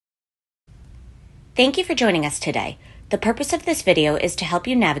Thank you for joining us today. The purpose of this video is to help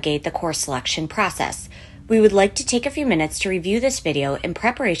you navigate the course selection process. We would like to take a few minutes to review this video in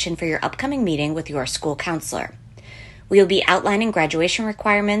preparation for your upcoming meeting with your school counselor. We will be outlining graduation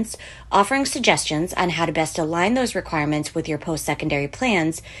requirements, offering suggestions on how to best align those requirements with your post-secondary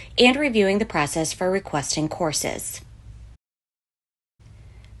plans, and reviewing the process for requesting courses.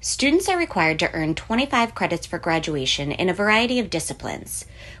 Students are required to earn 25 credits for graduation in a variety of disciplines.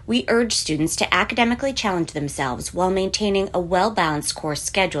 We urge students to academically challenge themselves while maintaining a well-balanced course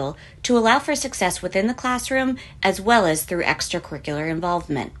schedule to allow for success within the classroom as well as through extracurricular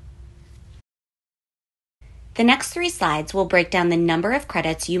involvement. The next 3 slides will break down the number of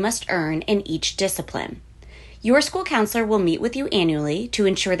credits you must earn in each discipline. Your school counselor will meet with you annually to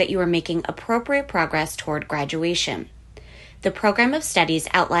ensure that you are making appropriate progress toward graduation. The program of studies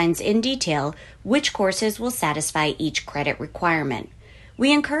outlines in detail which courses will satisfy each credit requirement.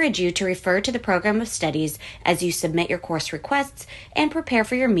 We encourage you to refer to the program of studies as you submit your course requests and prepare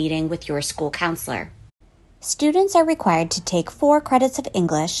for your meeting with your school counselor. Students are required to take 4 credits of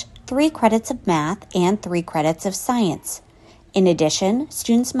English, 3 credits of math, and 3 credits of science. In addition,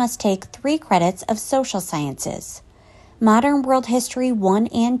 students must take 3 credits of social sciences. Modern World History 1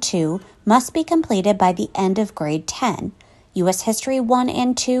 and 2 must be completed by the end of grade 10. U.S. History 1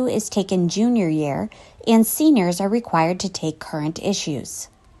 and 2 is taken junior year, and seniors are required to take current issues.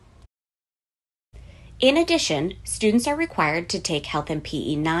 In addition, students are required to take Health and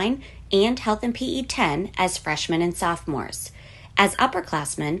PE 9 and Health and PE 10 as freshmen and sophomores. As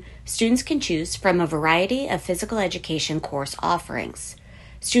upperclassmen, students can choose from a variety of physical education course offerings.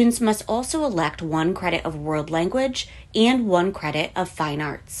 Students must also elect 1 credit of world language and 1 credit of fine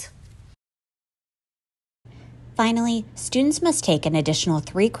arts. Finally, students must take an additional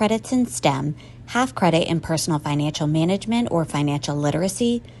 3 credits in STEM, half credit in personal financial management or financial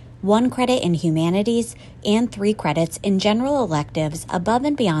literacy, 1 credit in humanities, and 3 credits in general electives above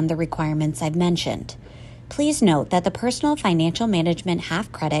and beyond the requirements I've mentioned. Please note that the personal financial management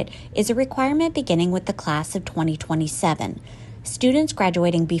half credit is a requirement beginning with the class of 2027. Students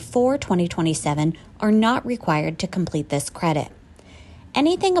graduating before 2027 are not required to complete this credit.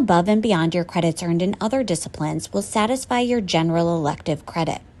 Anything above and beyond your credits earned in other disciplines will satisfy your general elective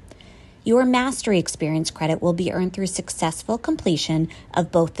credit. Your mastery experience credit will be earned through successful completion of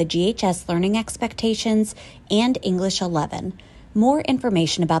both the GHS Learning Expectations and English 11. More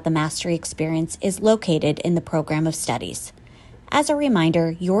information about the mastery experience is located in the program of studies. As a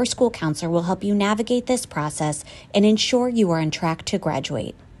reminder, your school counselor will help you navigate this process and ensure you are on track to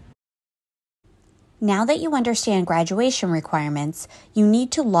graduate. Now that you understand graduation requirements, you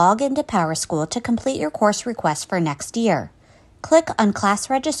need to log into PowerSchool to complete your course request for next year. Click on Class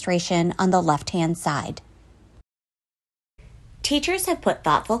Registration on the left-hand side. Teachers have put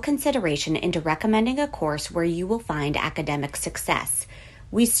thoughtful consideration into recommending a course where you will find academic success.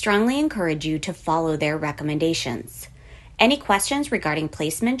 We strongly encourage you to follow their recommendations. Any questions regarding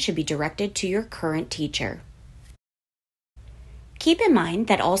placement should be directed to your current teacher. Keep in mind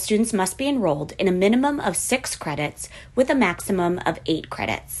that all students must be enrolled in a minimum of 6 credits with a maximum of 8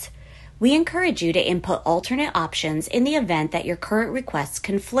 credits. We encourage you to input alternate options in the event that your current requests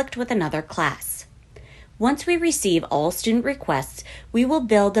conflict with another class. Once we receive all student requests, we will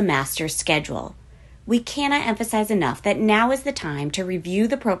build a master schedule. We cannot emphasize enough that now is the time to review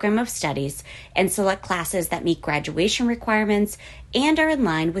the program of studies and select classes that meet graduation requirements and are in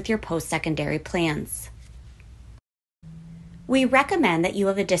line with your post-secondary plans. We recommend that you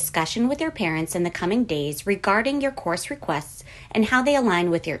have a discussion with your parents in the coming days regarding your course requests and how they align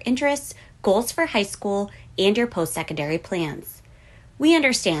with your interests, goals for high school, and your post-secondary plans. We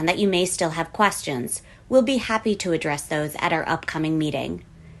understand that you may still have questions. We'll be happy to address those at our upcoming meeting.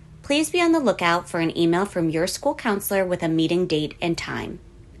 Please be on the lookout for an email from your school counselor with a meeting date and time.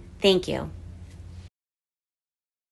 Thank you.